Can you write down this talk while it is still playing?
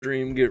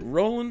Stream get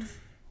rolling.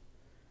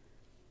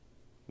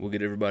 We'll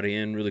get everybody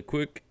in really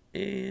quick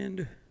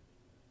and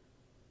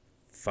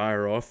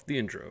fire off the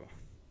intro.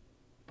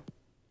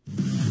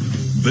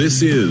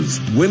 This is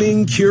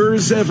Winning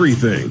Cures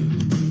Everything.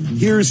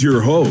 Here's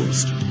your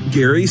host,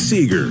 Gary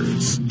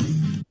Seegers.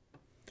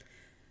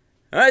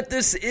 All right,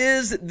 this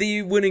is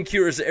the Winning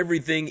Cures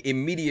Everything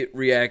immediate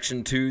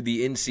reaction to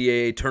the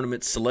NCAA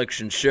Tournament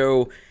Selection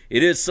Show.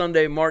 It is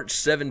Sunday, March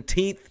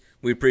 17th.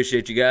 We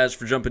appreciate you guys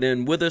for jumping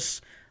in with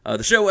us.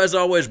 The show, as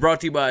always, brought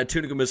to you by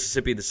Tunica,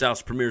 Mississippi, the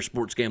South's premier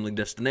sports gambling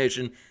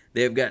destination.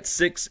 They have got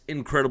 6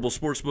 incredible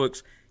sports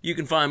books. You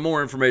can find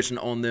more information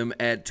on them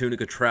at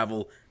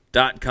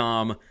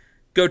tunicatravel.com.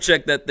 Go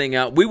check that thing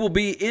out. We will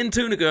be in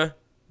Tunica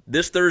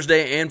this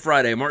Thursday and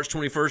Friday, March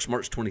 21st,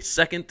 March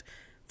 22nd,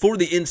 for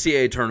the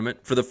NCAA tournament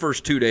for the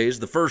first 2 days,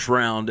 the first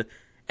round,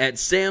 at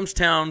Sam's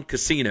Town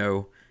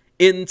Casino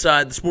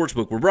inside the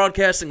sportsbook. We're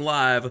broadcasting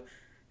live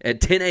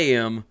at 10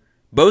 a.m.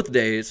 both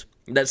days.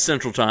 That's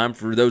Central Time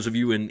for those of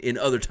you in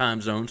other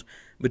time zones.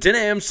 But 10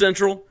 a.m.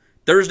 Central,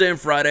 Thursday and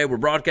Friday, we're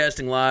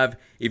broadcasting live.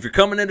 If you're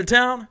coming into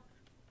town,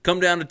 come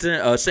down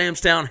to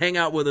Sam's Town, hang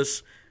out with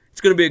us. It's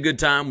going to be a good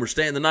time. We're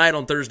staying the night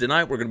on Thursday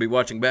night. We're going to be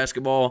watching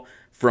basketball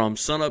from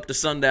sunup to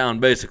sundown,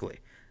 basically.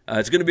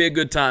 It's going to be a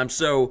good time.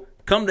 So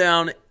come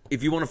down.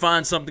 If you want to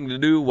find something to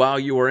do while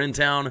you are in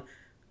town,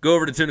 go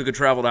over to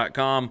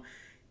tunicatravel.com.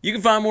 You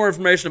can find more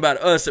information about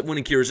us at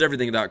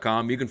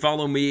winningcureseverything.com. You can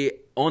follow me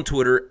on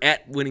Twitter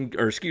at Gary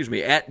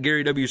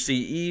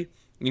WCE.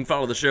 You can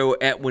follow the show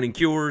at Winning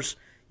Cures.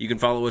 You can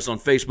follow us on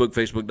Facebook,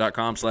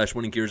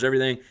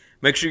 facebook.com/winningcureseverything.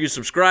 Make sure you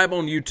subscribe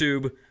on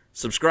YouTube,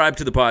 subscribe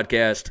to the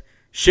podcast,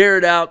 share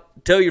it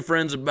out, tell your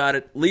friends about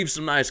it, leave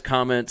some nice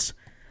comments.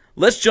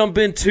 Let's jump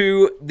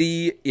into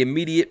the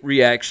immediate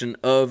reaction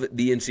of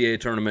the NCAA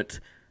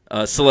tournament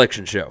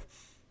selection show.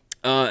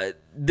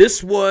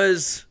 This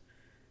was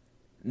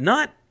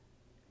not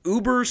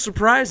uber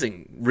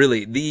surprising,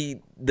 really.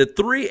 The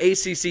 3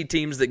 ACC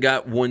teams that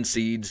got 1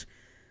 seeds,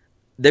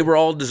 they were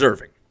all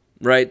deserving,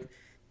 right?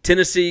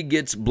 Tennessee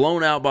gets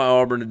blown out by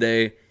Auburn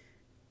today.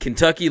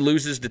 Kentucky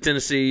loses to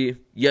Tennessee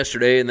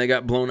yesterday, and they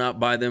got blown out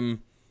by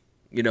them,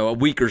 a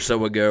week or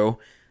so ago.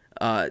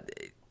 All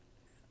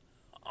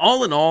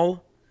in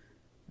all,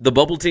 the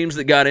bubble teams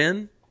that got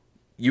in,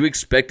 you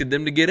expected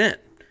them to get in.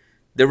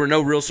 There were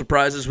no real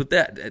surprises with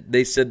that.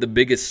 They said the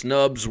biggest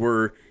snubs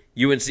were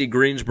UNC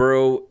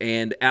Greensboro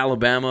and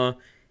Alabama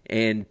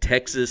and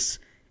Texas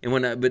and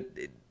whatnot, but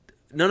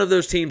none of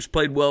those teams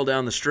played well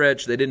down the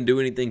stretch. They didn't do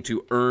anything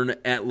to earn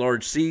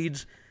at-large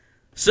seeds.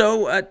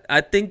 So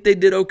I think they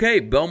did okay.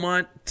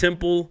 Belmont,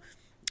 Temple,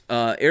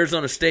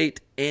 Arizona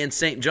State, and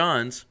St.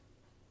 John's,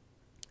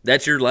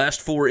 that's your last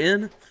 4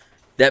 in.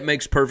 That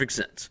makes perfect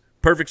sense.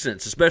 Perfect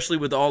sense, especially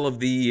with all of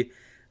the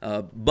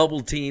bubble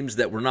teams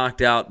that were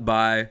knocked out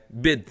by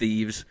bid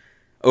thieves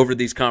over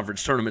these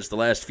conference tournaments the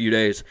last few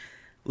days.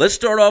 Let's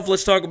start off.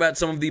 Let's talk about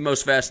some of the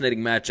most fascinating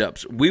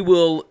matchups. We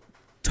will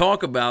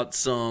talk about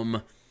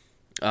some.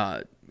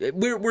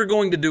 We're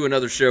going to do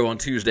another show on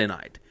Tuesday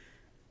night.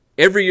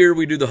 Every year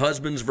we do the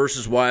husbands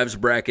versus wives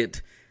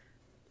bracket.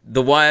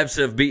 The wives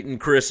have beaten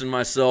Chris and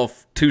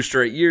myself 2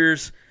 straight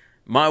years.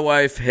 My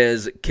wife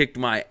has kicked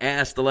my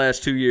ass the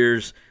last 2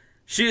 years.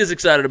 She is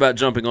excited about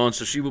jumping on,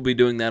 so she will be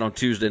doing that on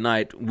Tuesday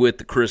night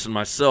with Chris and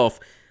myself.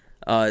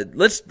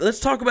 Let's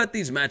talk about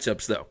these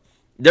matchups, though.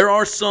 There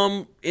are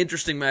some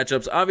interesting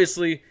matchups.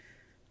 Obviously,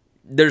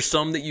 there's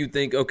some that you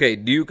think, okay,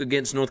 Duke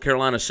against North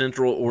Carolina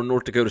Central or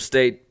North Dakota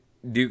State,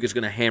 Duke is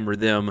going to hammer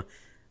them.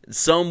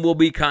 Some will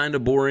be kind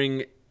of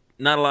boring.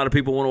 Not a lot of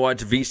people want to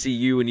watch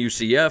VCU and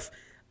UCF.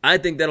 I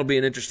think that'll be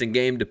an interesting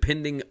game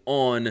depending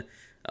on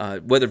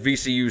whether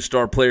VCU's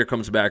star player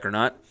comes back or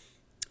not.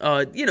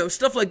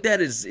 Stuff like that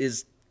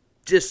is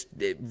just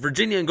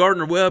Virginia and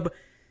Gardner-Webb.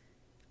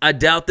 I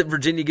doubt that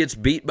Virginia gets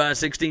beat by a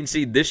 16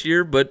 seed this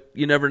year, but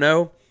you never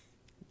know.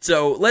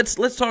 So let's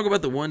talk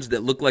about the ones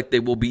that look like they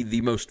will be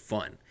the most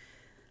fun.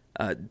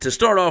 To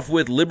start off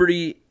with,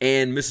 Liberty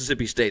and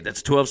Mississippi State.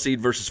 That's 12 seed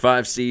versus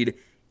 5 seed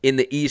in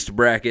the East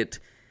bracket.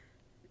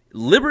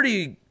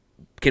 Liberty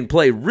can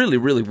play really,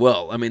 really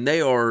well. I mean,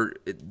 they're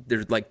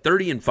like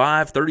 30-5,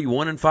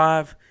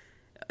 31-5.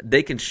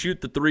 They can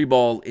shoot the 3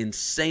 ball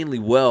insanely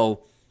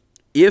well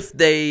if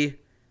they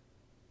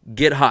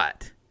get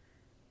hot.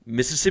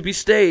 Mississippi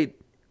State,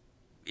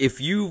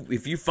 if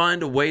you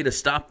find a way to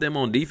stop them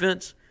on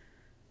defense,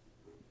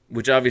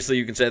 which obviously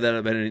you can say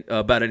that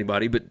about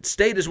anybody, but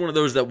State is one of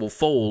those that will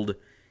fold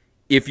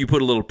if you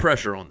put a little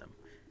pressure on them.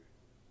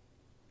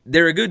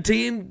 They're a good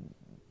team,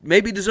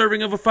 maybe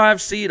deserving of a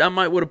 5 seed. I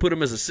might would have put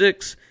them as a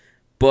 6,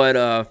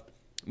 but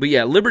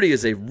yeah, Liberty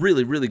is a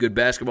really, really good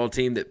basketball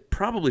team that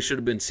probably should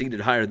have been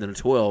seeded higher than a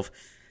 12.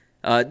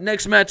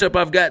 Next matchup,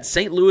 I've got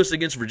St. Louis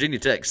against Virginia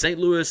Tech. St.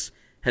 Louis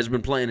has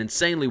been playing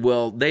insanely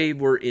well. They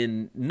were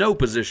in no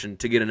position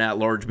to get an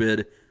at-large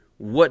bid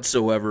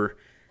whatsoever,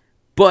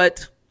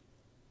 but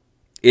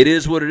it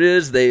is what it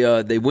is.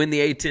 They win the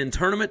A-10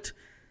 tournament.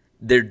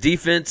 Their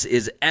defense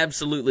is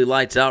absolutely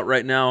lights out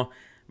right now.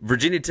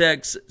 Virginia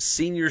Tech's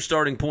senior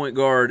starting point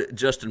guard,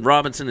 Justin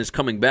Robinson, is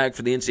coming back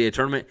for the NCAA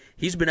tournament.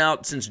 He's been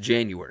out since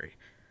January.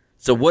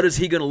 So what is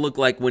he going to look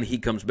like when he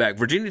comes back?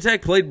 Virginia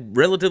Tech played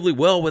relatively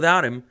well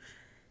without him.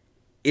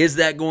 Is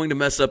that going to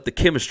mess up the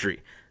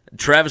chemistry?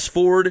 Travis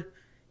Ford,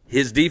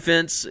 his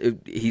defense,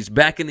 he's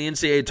back in the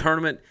NCAA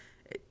tournament.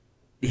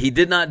 He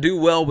did not do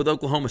well with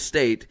Oklahoma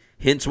State,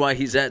 hence why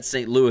he's at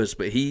St. Louis,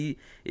 but he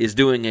is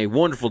doing a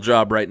wonderful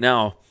job right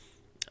now.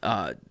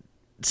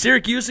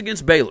 Syracuse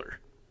against Baylor.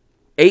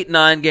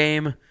 8-9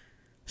 game.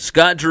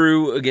 Scott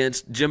Drew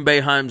against Jim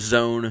Boeheim's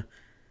zone.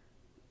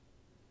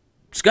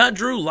 Scott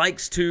Drew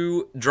likes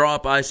to draw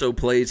up ISO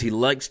plays. He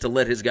likes to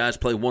let his guys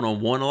play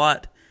one-on-one a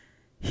lot.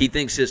 He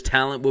thinks his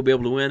talent will be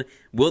able to win.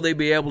 Will they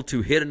be able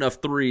to hit enough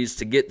threes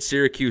to get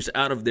Syracuse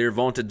out of their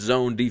vaunted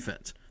zone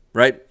defense?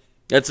 Right?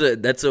 That's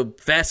a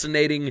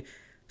fascinating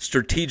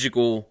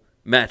strategical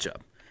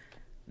matchup.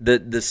 The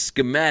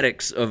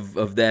schematics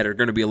of that are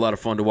going to be a lot of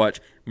fun to watch.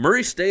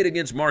 Murray State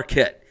against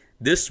Marquette.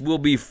 This will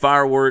be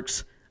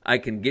fireworks. I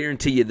can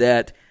guarantee you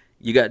that.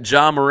 You got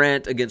Ja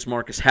Morant against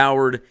Marcus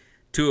Howard,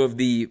 two of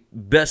the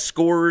best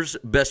scorers,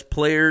 best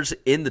players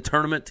in the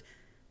tournament.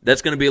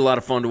 That's going to be a lot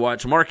of fun to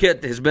watch.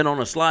 Marquette has been on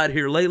a slide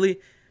here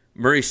lately.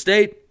 Murray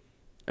State,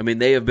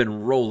 they have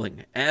been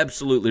rolling,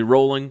 absolutely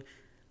rolling.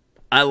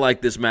 I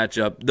like this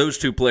matchup. Those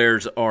two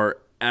players are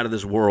out of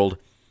this world.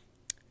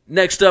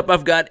 Next up,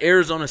 I've got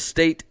Arizona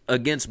State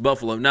against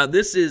Buffalo. Now,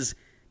 this is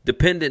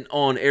dependent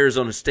on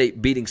Arizona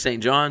State beating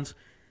St. John's,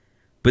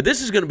 but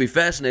this is going to be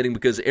fascinating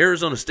because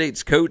Arizona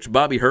State's coach,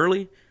 Bobby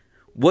Hurley,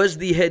 was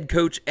the head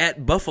coach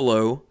at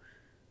Buffalo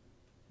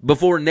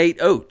before Nate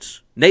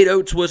Oates. Nate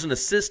Oates was an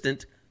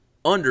assistant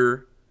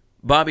under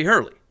Bobby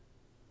Hurley.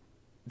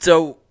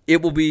 So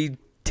it will be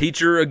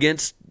teacher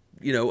against,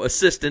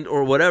 assistant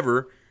or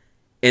whatever,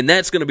 and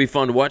that's going to be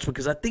fun to watch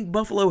because I think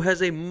Buffalo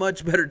has a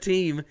much better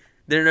team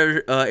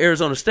than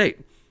Arizona State.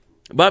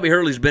 Bobby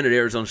Hurley's been at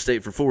Arizona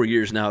State for 4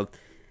 years now.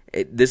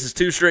 This is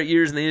 2 straight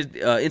years in the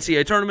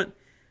NCAA tournament,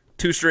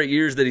 2 straight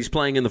years that he's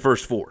playing in the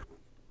first 4.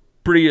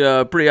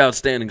 Pretty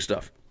outstanding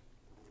stuff.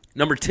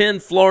 Number 10,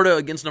 Florida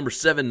against number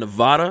 7,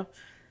 Nevada.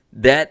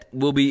 That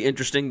will be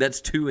interesting.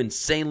 That's 2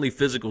 insanely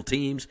physical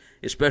teams,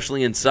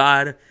 especially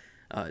inside.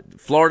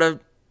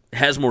 Florida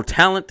has more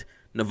talent.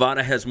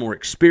 Nevada has more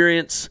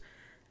experience.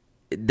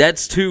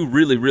 That's 2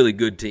 really, really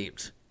good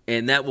teams,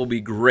 and that will be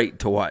great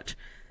to watch.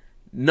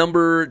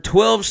 Number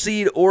 12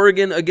 seed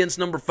Oregon against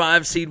number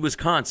 5 seed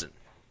Wisconsin.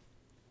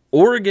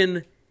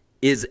 Oregon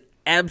is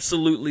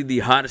absolutely the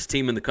hottest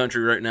team in the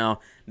country right now.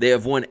 They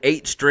have won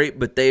 8 straight,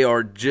 but they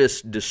are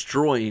just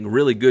destroying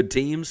really good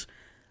teams.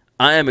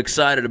 I am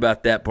excited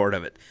about that part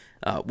of it.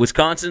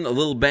 Wisconsin, a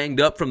little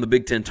banged up from the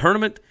Big Ten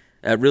tournament,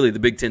 really the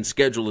Big Ten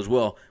schedule as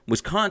well.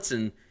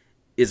 Wisconsin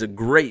is a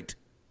great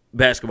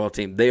basketball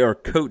team. They are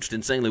coached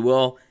insanely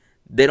well.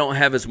 They don't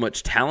have as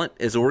much talent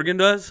as Oregon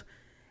does,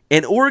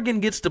 and Oregon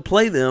gets to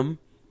play them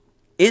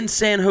in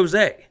San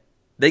Jose.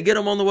 They get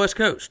them on the West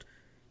Coast.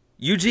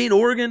 Eugene,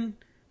 Oregon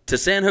to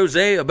San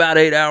Jose, about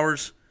 8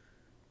 hours.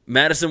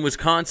 Madison,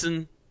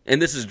 Wisconsin,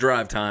 and this is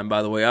drive time,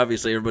 by the way.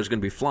 Obviously, everybody's going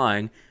to be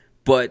flying,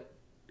 but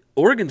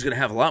Oregon's going to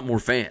have a lot more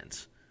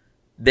fans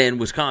than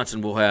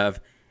Wisconsin will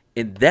have,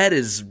 and that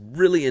is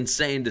really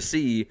insane to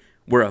see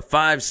where a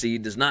 5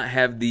 seed does not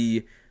have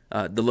the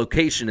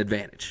location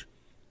advantage.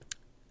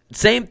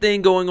 Same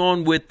thing going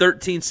on with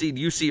 13 seed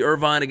UC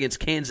Irvine against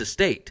Kansas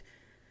State.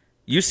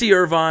 UC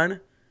Irvine,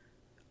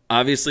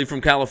 obviously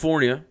from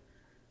California,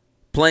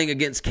 playing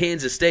against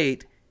Kansas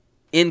State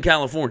in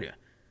California.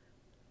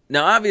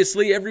 Now,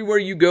 obviously, everywhere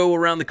you go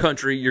around the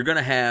country, you're going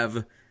to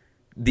have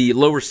the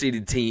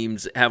lower-seeded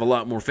teams have a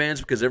lot more fans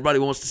because everybody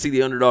wants to see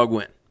the underdog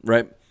win,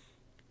 right?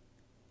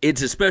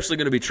 It's especially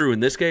going to be true in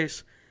this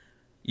case.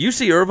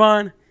 UC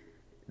Irvine,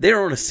 they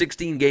are on a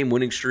 16-game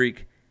winning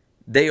streak.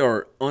 They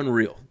are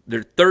unreal.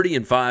 They're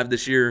 30-5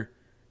 this year.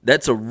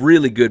 That's a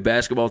really good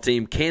basketball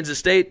team. Kansas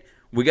State,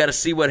 we got to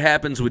see what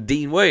happens with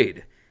Dean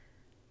Wade.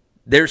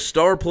 Their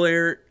star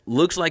player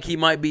looks like he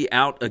might be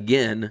out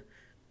again.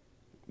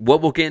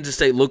 What will Kansas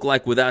State look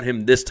like without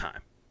him this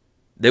time?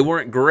 They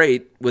weren't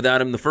great without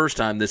him the first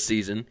time this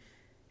season,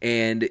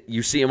 and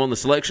you see him on the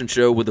selection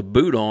show with a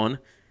boot on.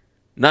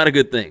 Not a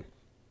good thing.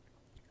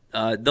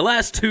 The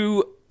last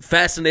 2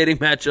 fascinating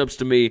matchups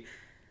to me,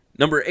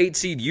 number 8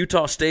 seed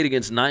Utah State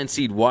against 9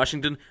 seed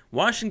Washington.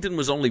 Washington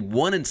was only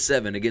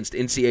 1-7 against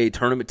NCAA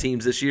tournament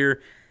teams this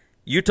year.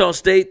 Utah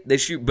State, they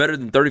shoot better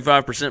than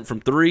 35% from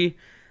 3.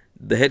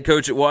 The head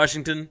coach at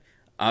Washington,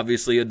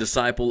 obviously a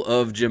disciple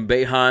of Jim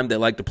Boeheim. They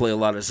like to play a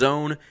lot of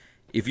zone.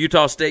 If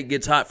Utah State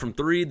gets hot from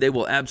 3, they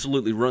will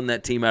absolutely run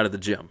that team out of the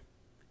gym.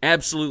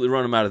 Absolutely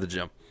run them out of the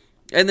gym.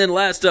 And then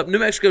last up, New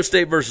Mexico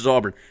State versus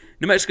Auburn.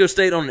 New Mexico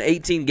State on an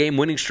 18-game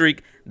winning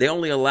streak. They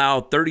only allow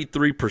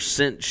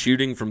 33%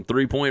 shooting from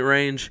three-point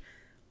range.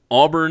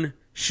 Auburn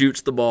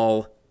shoots the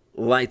ball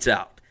lights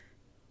out.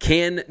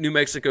 Can New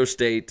Mexico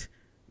State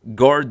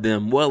guard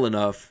them well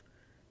enough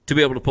to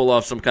be able to pull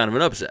off some kind of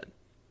an upset?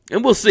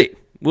 And we'll see.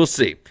 We'll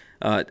see.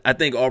 I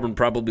think Auburn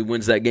probably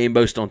wins that game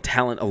based on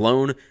talent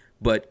alone,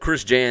 But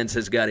Chris Jans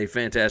has got a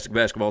fantastic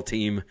basketball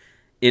team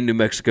in New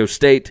Mexico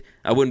State.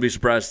 I wouldn't be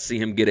surprised to see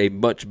him get a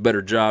much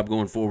better job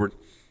going forward.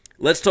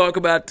 Let's talk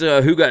about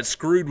who got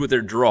screwed with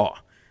their draw.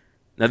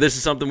 Now, this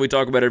is something we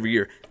talk about every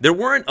year. There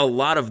weren't a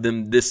lot of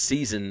them this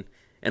season,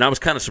 and I was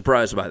kind of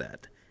surprised by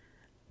that.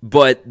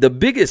 But the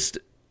biggest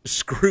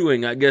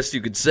screwing, I guess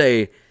you could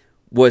say,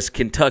 was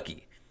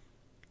Kentucky.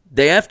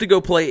 They have to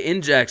go play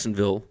in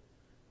Jacksonville,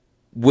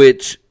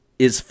 which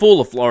is full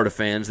of Florida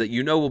fans that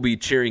you know will be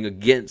cheering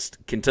against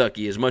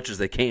Kentucky as much as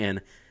they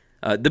can.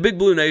 The Big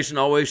Blue Nation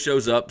always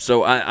shows up,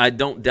 so I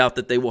don't doubt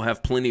that they will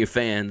have plenty of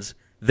fans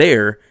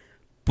there.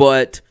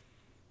 But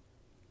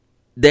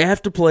they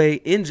have to play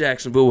in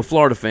Jacksonville with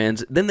Florida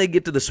fans. Then they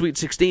get to the Sweet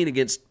 16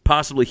 against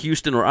possibly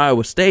Houston or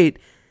Iowa State.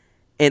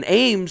 And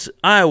Ames,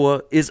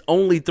 Iowa, is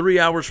only 3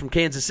 hours from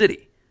Kansas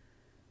City.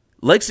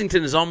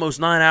 Lexington is almost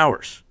 9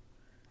 hours.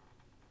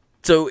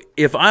 So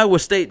if Iowa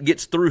State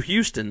gets through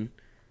Houston,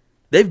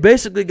 they've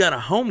basically got a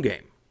home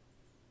game.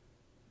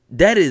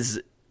 That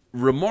is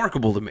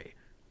remarkable to me.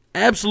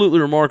 Absolutely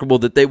remarkable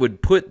that they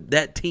would put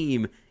that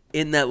team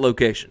in that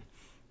location.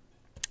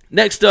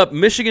 Next up,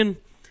 Michigan.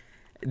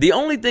 The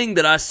only thing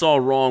that I saw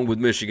wrong with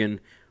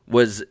Michigan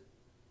was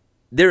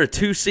they're a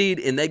 2 seed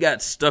and they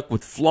got stuck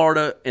with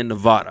Florida and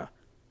Nevada.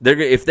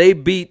 If they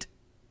beat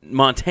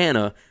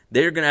Montana,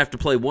 they're going to have to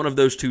play one of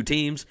those 2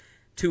 teams,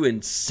 2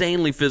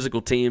 insanely physical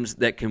teams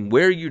that can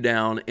wear you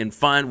down and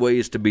find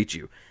ways to beat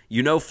you.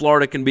 You know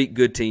Florida can beat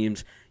good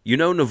teams. You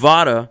know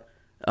Nevada,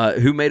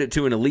 who made it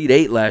to an Elite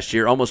 8 last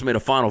year, almost made a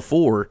Final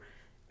 4,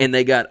 and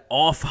they got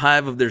all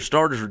 5 of their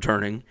starters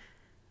returning.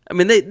 I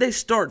mean, they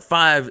start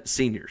 5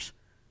 seniors.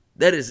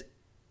 That is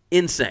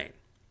insane.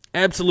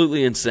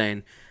 Absolutely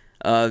insane.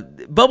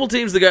 Bubble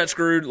teams that got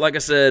screwed, like I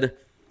said,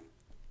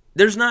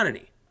 there's not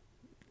any.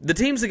 The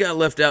teams that got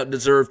left out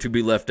deserve to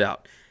be left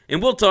out.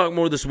 And we'll talk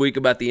more this week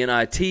about the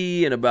NIT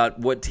and about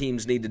what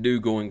teams need to do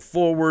going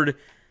forward.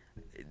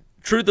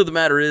 Truth of the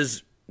matter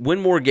is, win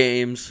more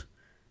games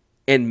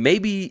and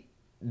maybe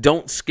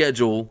don't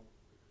schedule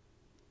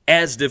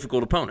as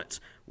difficult opponents.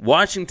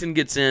 Washington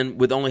gets in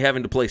with only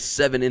having to play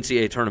 7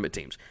 NCAA tournament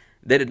teams.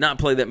 They did not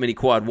play that many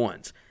quad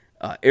ones.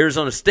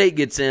 Arizona State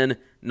gets in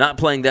not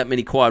playing that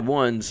many quad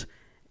ones.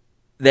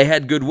 They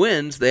had good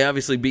wins. They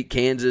obviously beat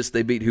Kansas.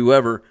 They beat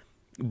whoever.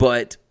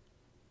 But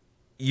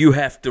you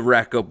have to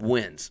rack up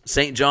wins.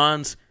 St.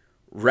 John's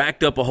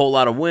racked up a whole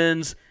lot of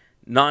wins.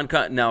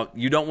 Now,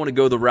 you don't want to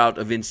go the route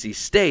of NC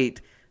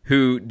State,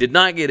 who did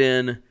not get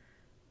in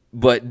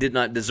but did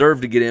not deserve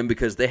to get in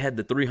because they had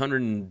the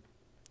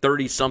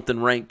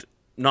 330-something ranked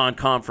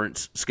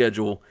non-conference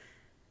schedule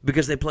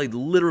because they played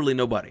literally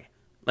nobody.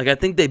 Like, I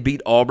think they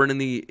beat Auburn in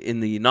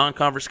the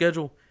non-conference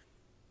schedule,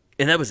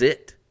 and that was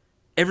it.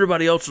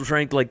 Everybody else was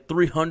ranked like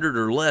 300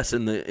 or less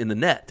in the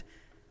net,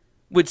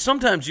 which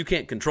sometimes you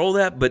can't control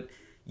that, but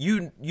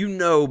you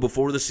know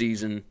before the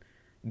season,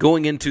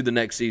 going into the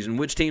next season,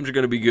 which teams are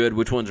going to be good,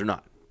 which ones are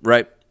not,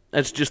 right?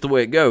 That's just the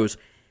way it goes.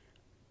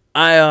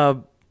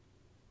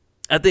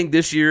 I think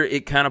this year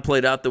it kind of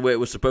played out the way it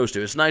was supposed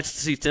to. It's nice to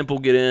see Temple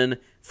get in.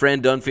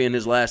 Fran Dunphy in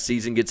his last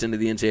season gets into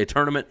the NCAA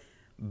tournament.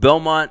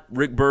 Belmont,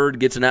 Rick Byrd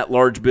gets an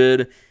at-large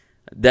bid.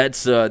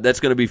 That's going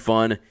to be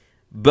fun.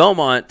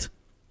 Belmont,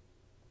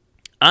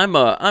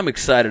 I'm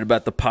excited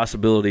about the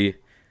possibility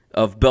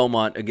of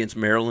Belmont against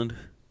Maryland.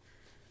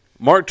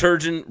 Mark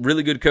Turgeon,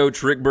 really good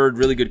coach. Rick Byrd,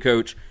 really good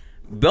coach.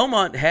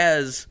 Belmont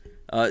has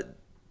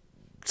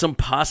some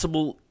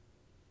possible,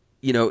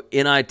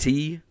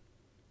 NIT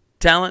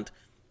talent.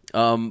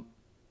 Possible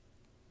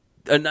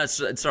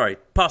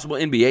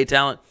NBA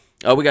talent.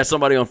 We got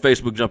somebody on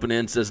Facebook jumping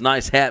in, says,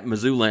 nice hat,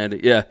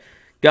 Mizzouland. Yeah,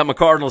 got my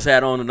Cardinals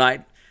hat on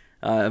tonight.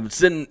 I'm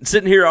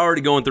sitting here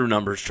already going through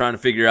numbers, trying to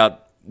figure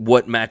out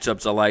what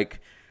matchups I like,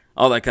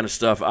 all that kind of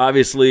stuff.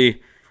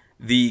 Obviously,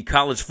 the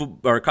college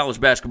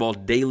basketball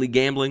daily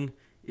gambling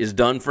is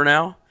done for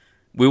now.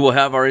 We will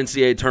have our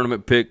NCAA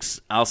tournament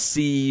picks. I'll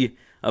see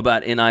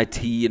about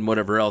NIT and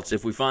whatever else.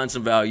 If we find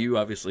some value,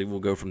 obviously we'll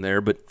go from there.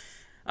 But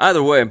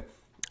either way,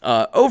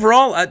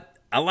 overall,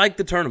 I like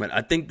the tournament.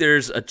 I think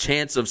there's a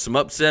chance of some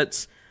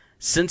upsets.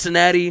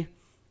 Cincinnati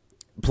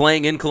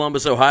playing in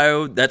Columbus,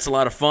 Ohio, that's a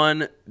lot of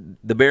fun.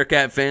 The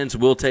Bearcat fans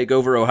will take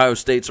over Ohio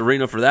State's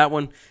arena for that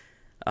one.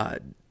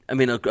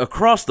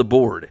 Across the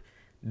board,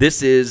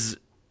 this is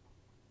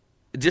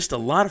just a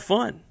lot of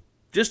fun.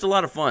 Just a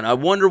lot of fun. I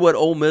wonder what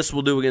Ole Miss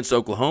will do against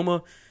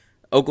Oklahoma.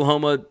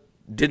 Oklahoma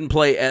didn't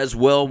play as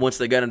well once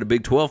they got into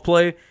Big 12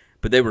 play,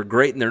 but they were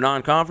great in their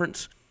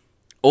non-conference.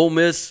 Ole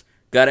Miss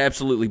got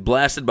absolutely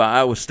blasted by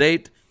Iowa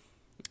State.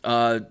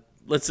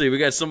 Let's see. We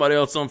got somebody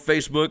else on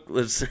Facebook.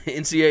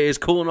 NCAA is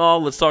cool and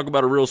all. Let's talk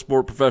about a real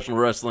sport, professional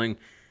wrestling.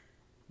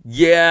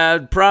 Yeah,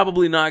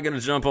 probably not going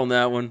to jump on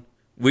that one.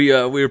 We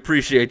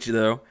appreciate you,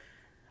 though.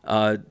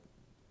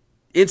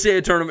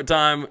 NCAA tournament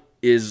time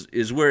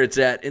is where it's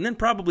at, and then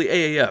probably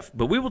AAF.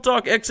 But we will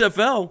talk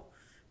XFL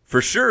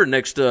for sure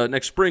next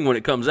spring when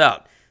it comes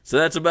out. So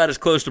that's about as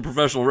close to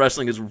professional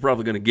wrestling as we're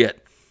probably going to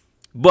get.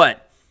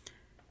 But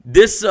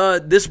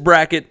this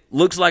bracket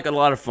looks like a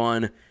lot of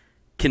fun.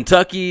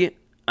 Kentucky,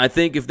 I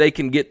think if they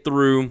can get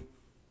through,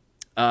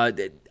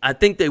 I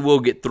think they will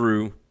get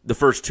through the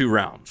first 2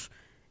 rounds.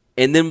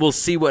 And then we'll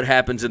see what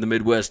happens in the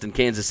Midwest and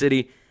Kansas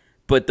City.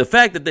 But the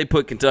fact that they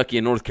put Kentucky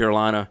and North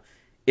Carolina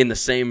in the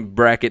same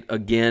bracket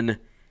again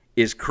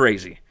is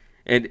crazy.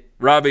 And,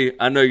 Robbie,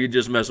 I know you're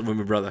just messing with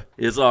me, brother.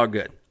 It's all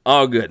good.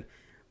 All good.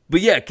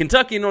 But, yeah,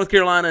 Kentucky and North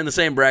Carolina in the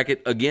same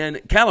bracket. Again,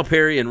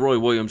 Calipari and Roy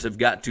Williams have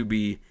got to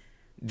be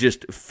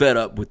just fed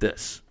up with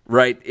this,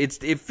 right?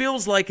 It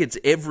feels like it's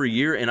every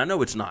year, and I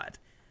know it's not.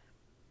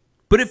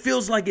 But it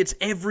feels like it's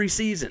every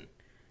season.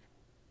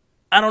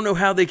 I don't know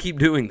how they keep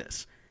doing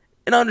this.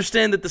 And I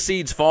understand that the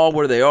seeds fall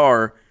where they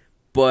are,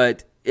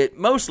 but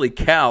mostly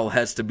Cal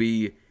has to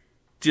be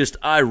just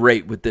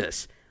irate with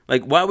this.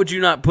 Like, why would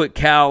you not put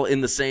Cal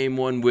in the same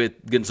one with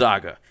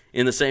Gonzaga,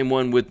 in the same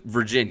one with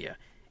Virginia?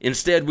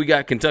 Instead, we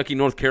got Kentucky,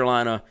 North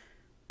Carolina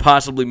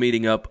possibly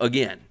meeting up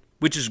again,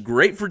 which is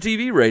great for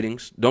TV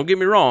ratings, don't get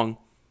me wrong,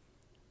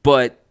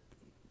 but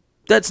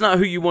that's not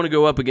who you want to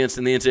go up against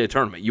in the NCAA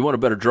tournament. You want a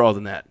better draw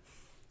than that.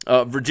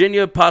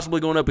 Virginia possibly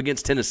going up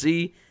against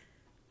Tennessee,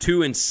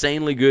 2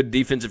 insanely good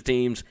defensive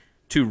teams,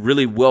 2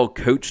 really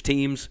well-coached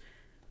teams.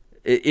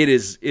 It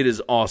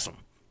is awesome.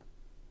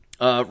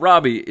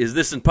 Robbie, is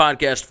this in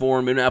podcast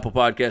form, in Apple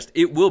Podcast?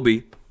 It will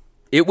be.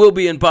 It will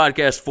be in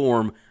podcast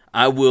form.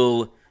 I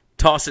will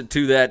toss it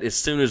to that as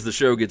soon as the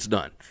show gets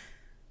done.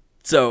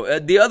 So,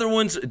 the other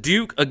ones,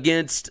 Duke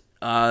against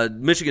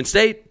Michigan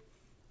State,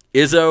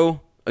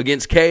 Izzo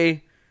against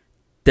K.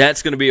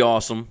 That's going to be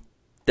awesome.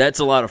 That's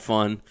a lot of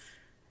fun.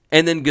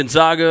 And then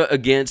Gonzaga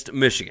against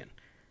Michigan.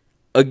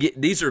 Again,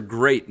 these are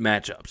great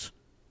matchups.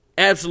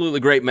 Absolutely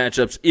great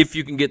matchups if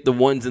you can get the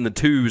 1s and the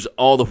 2s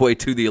all the way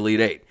to the Elite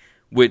Eight,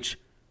 which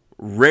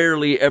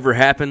rarely ever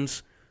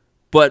happens,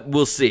 but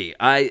we'll see.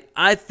 I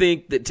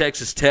think that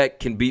Texas Tech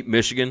can beat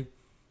Michigan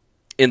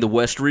in the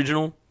West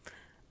Regional.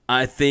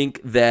 I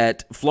think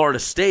that Florida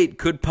State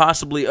could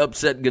possibly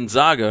upset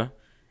Gonzaga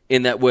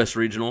in that West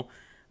Regional.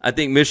 I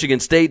think Michigan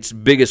State's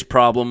biggest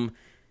problem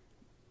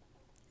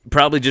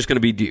probably just going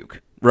to be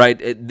Duke,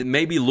 right?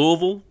 Maybe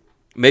Louisville,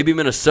 maybe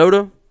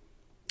Minnesota.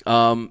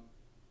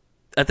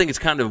 I think it's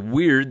kind of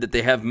weird that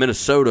they have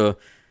Minnesota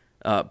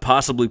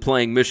possibly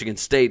playing Michigan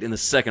State in the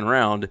second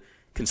round,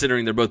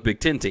 considering they're both Big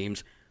Ten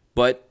teams.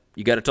 But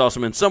you got to toss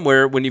them in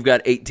somewhere when you've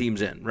got 8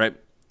 teams in, right?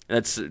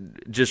 That's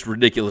just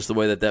ridiculous the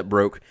way that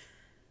broke.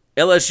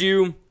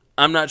 LSU,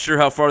 I'm not sure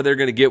how far they're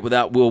going to get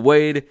without Will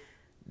Wade.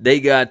 They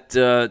got,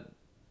 they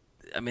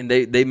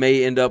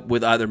may end up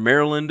with either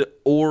Maryland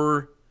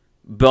or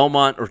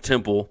Belmont or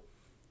Temple,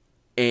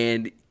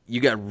 and you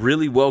got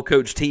really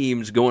well-coached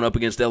teams going up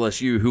against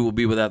LSU who will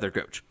be without their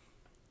coach.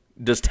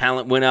 Does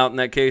talent win out in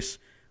that case?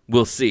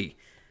 We'll see.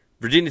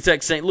 Virginia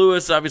Tech, St.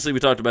 Louis, obviously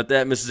we talked about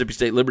that. Mississippi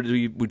State,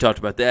 Liberty, we talked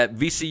about that.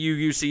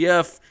 VCU,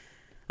 UCF,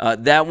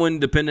 that one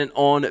dependent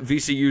on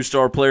VCU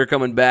star player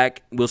coming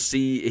back. We'll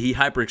see. He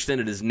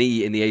hyperextended his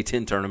knee in the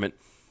A-10 tournament.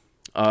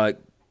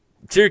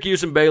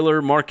 Syracuse and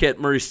Baylor, Marquette,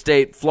 Murray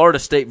State, Florida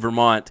State,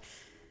 Vermont.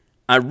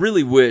 I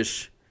really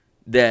wish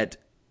that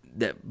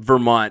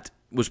Vermont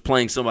was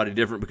playing somebody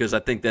different because I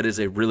think that is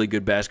a really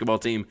good basketball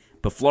team.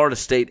 But Florida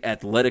State,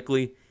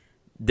 athletically,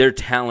 their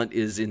talent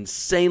is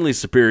insanely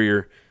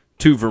superior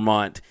to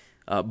Vermont.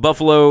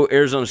 Buffalo,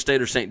 Arizona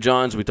State, or St.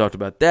 John's, we talked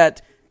about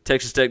that.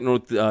 Texas Tech,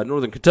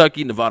 Northern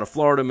Kentucky, Nevada,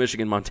 Florida,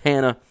 Michigan,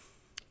 Montana.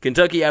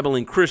 Kentucky,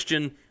 Abilene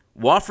Christian,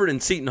 Wofford,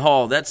 and Seton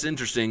Hall. That's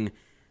interesting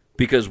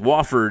because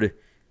Wofford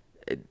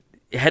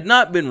had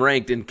not been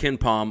ranked in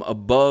KenPom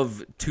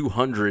above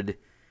 200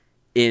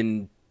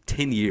 in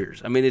 10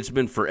 years. I mean, it's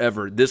been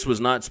forever. This was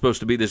not supposed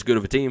to be this good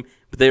of a team,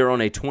 but they are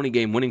on a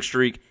 20-game winning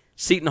streak.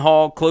 Seton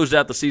Hall closed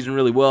out the season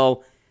really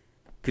well.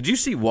 Could you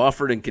see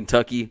Wofford and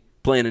Kentucky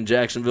playing in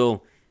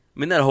Jacksonville? I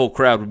mean, that whole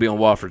crowd would be on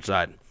Wofford's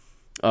side.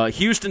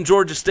 Houston,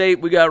 Georgia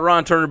State, we got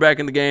Ron Turner back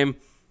in the game.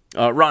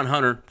 Ron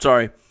Hunter,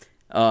 sorry.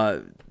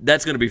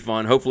 That's going to be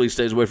fun. Hopefully he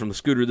stays away from the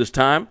scooter this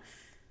time.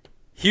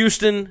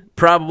 Houston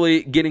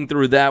probably getting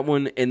through that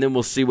one, and then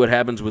we'll see what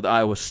happens with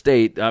Iowa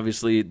State.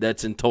 Obviously,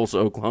 that's in Tulsa,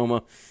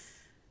 Oklahoma.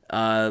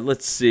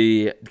 Let's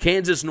see.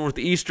 Kansas,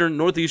 Northeastern.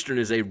 Northeastern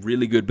is a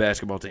really good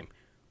basketball team.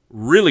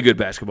 Really good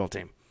basketball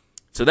team.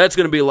 So that's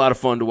going to be a lot of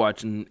fun to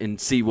watch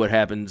and see what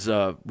happens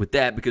with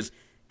that because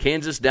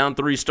Kansas down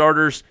 3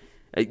 starters.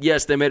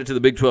 Yes, they made it to the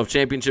Big 12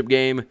 championship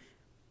game,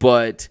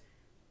 but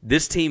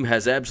this team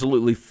has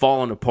absolutely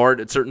fallen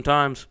apart at certain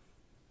times.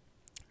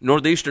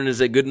 Northeastern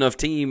is a good enough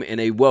team and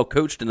a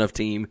well-coached enough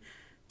team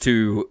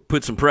to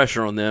put some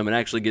pressure on them and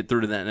actually get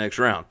through to that next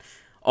round.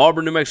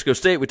 Auburn, New Mexico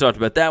State, we talked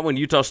about that one.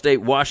 Utah State,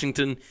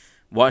 Washington.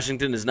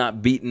 Washington has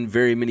not beaten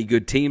very many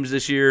good teams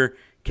this year.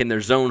 Can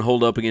their zone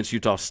hold up against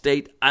Utah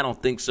State? I don't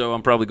think so.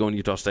 I'm probably going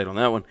Utah State on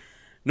that one.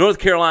 North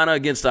Carolina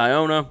against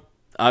Iona.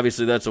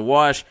 Obviously, that's a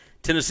wash.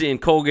 Tennessee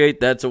and Colgate,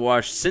 that's a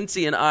wash.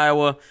 Cincy and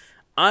Iowa.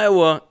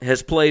 Iowa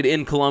has played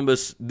in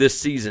Columbus this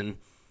season,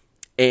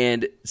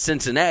 and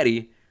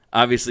Cincinnati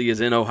obviously is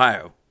in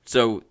Ohio.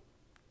 So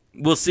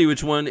we'll see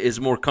which one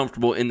is more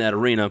comfortable in that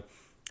arena.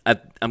 I'm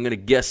going to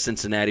guess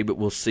Cincinnati, but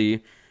we'll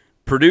see.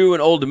 Purdue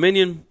and Old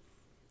Dominion.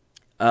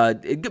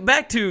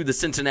 Back to the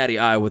Cincinnati,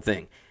 Iowa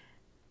thing.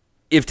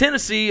 If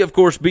Tennessee, of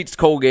course, beats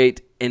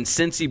Colgate and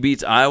Cincy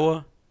beats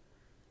Iowa,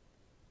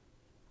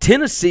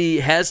 Tennessee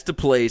has to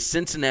play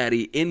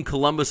Cincinnati in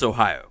Columbus,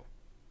 Ohio.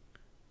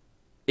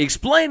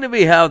 Explain to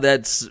me how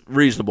that's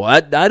reasonable.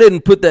 I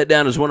didn't put that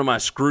down as one of my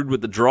screwed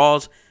with the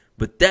draws,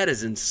 but that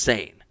is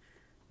insane.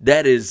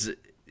 That is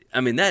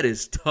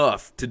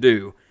tough to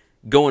do,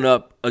 going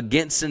up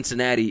against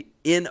Cincinnati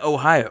in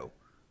Ohio.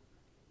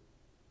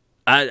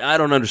 I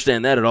don't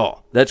understand that at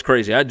all. That's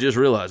crazy. I just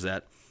realized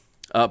that.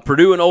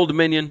 Purdue and Old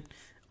Dominion.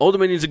 Old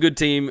Dominion's a good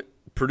team.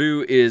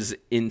 Purdue is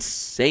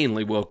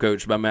insanely well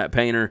coached by Matt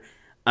Painter.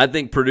 I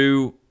think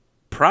Purdue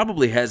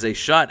probably has a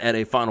shot at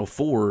a Final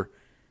Four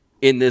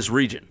in this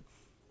region.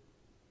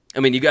 I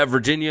mean, you got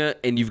Virginia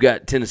and you've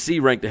got Tennessee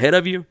ranked ahead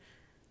of you,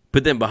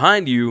 but then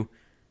behind you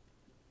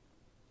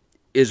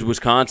is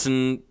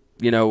Wisconsin.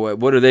 You know,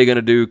 what are they going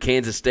to do?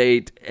 Kansas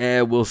State,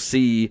 we'll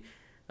see.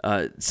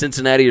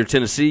 Cincinnati or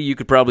Tennessee, you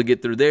could probably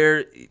get through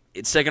there.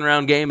 Its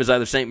second-round game is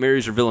either St.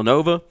 Mary's or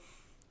Villanova.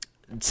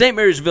 St.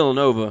 Mary's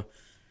Villanova,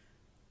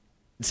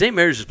 St.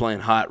 Mary's is playing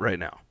hot right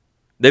now.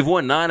 They've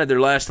won 9 of their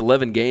last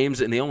 11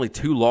 games, and the only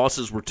 2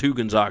 losses were to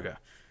Gonzaga.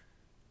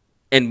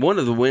 And one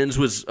of the wins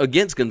was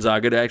against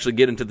Gonzaga to actually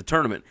get into the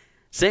tournament.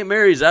 St.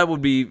 Mary's I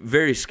would be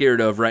very scared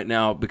of right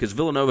now because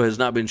Villanova has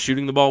not been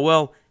shooting the ball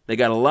well. They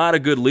got a lot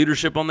of good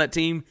leadership on that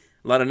team,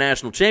 a lot of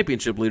national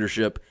championship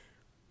leadership,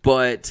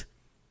 but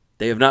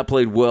they have not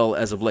played well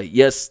as of late.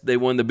 Yes, they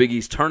won the Big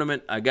East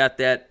tournament. I got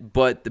that,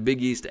 but the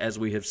Big East, as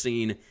we have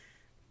seen,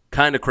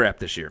 kind of crap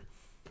this year.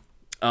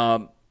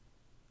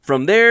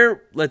 From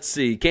there, let's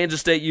see. Kansas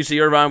State, UC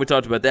Irvine, we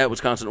talked about that.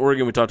 Wisconsin,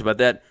 Oregon, we talked about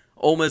that.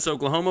 Ole Miss,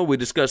 Oklahoma, we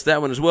discussed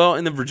that one as well.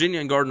 And then Virginia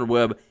and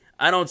Gardner-Webb.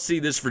 I don't see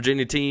this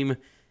Virginia team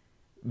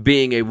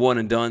being a one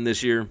and done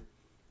this year.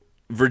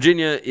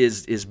 Virginia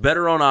is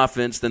better on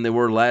offense than they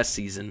were last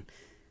season.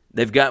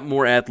 They've got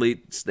more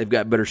athletes. They've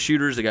got better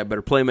shooters. They got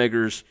better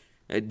playmakers.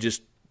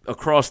 Just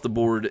across the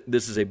board,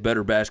 this is a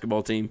better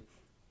basketball team.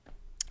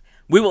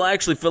 We will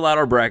actually fill out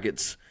our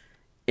brackets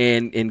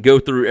and go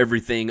through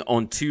everything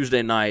on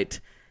Tuesday night,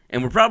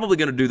 and we're probably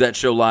going to do that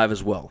show live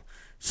as well.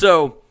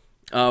 So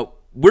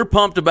we're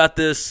pumped about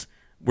this.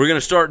 We're going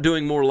to start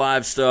doing more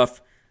live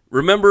stuff.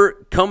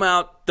 Remember, come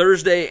out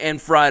Thursday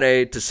and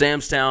Friday to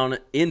Sam's Town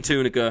in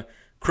Tunica.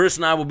 Chris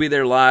and I will be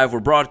there live. We're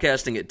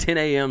broadcasting at 10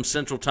 a.m.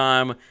 Central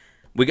Time.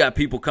 We got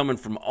people coming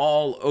from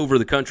all over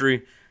the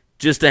country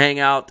just to hang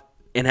out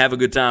and have a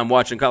good time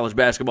watching college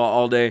basketball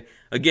all day.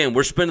 Again,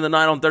 we're spending the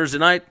night on Thursday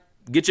night.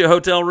 Get you a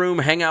hotel room,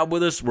 hang out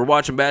with us. We're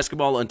watching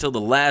basketball until the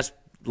last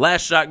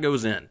shot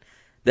goes in.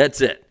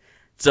 That's it.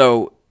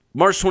 So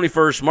March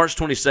 21st, March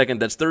 22nd,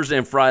 that's Thursday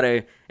and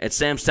Friday at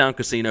Sam's Town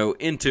Casino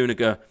in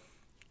Tunica.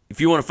 If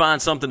you want to find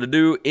something to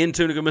do in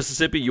Tunica,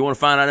 Mississippi, you want to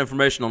find out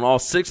information on all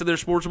 6 of their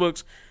sports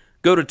books,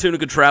 go to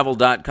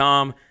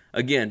tunicatravel.com.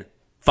 Again,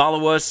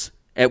 follow us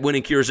at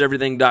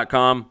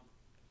winningcureseverything.com.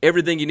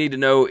 Everything you need to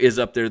know is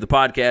up there. The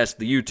podcast,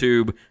 the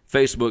YouTube,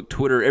 Facebook,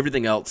 Twitter,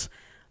 everything else.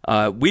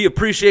 We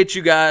appreciate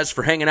you guys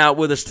for hanging out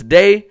with us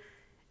today.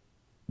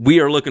 We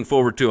are looking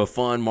forward to a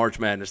fun March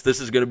Madness. This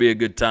is going to be a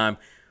good time.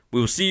 We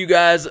will see you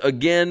guys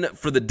again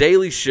for the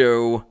Daily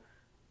Show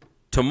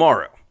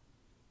tomorrow.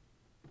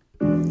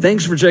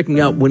 Thanks for checking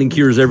out Winning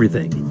Cures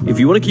Everything. If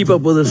you want to keep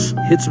up with us,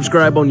 hit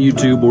subscribe on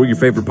YouTube or your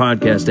favorite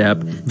podcast app.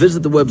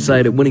 Visit the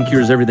website at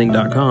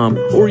winningcureseverything.com,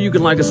 or you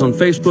can like us on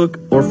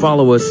Facebook or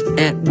follow us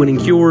at Winning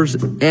Cures,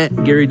 at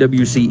Gary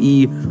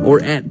WCE,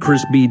 or at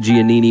Chris B.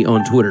 Giannini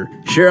on Twitter.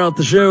 Share out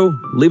the show,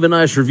 leave a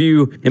nice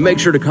review, and make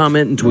sure to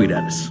comment and tweet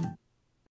at us.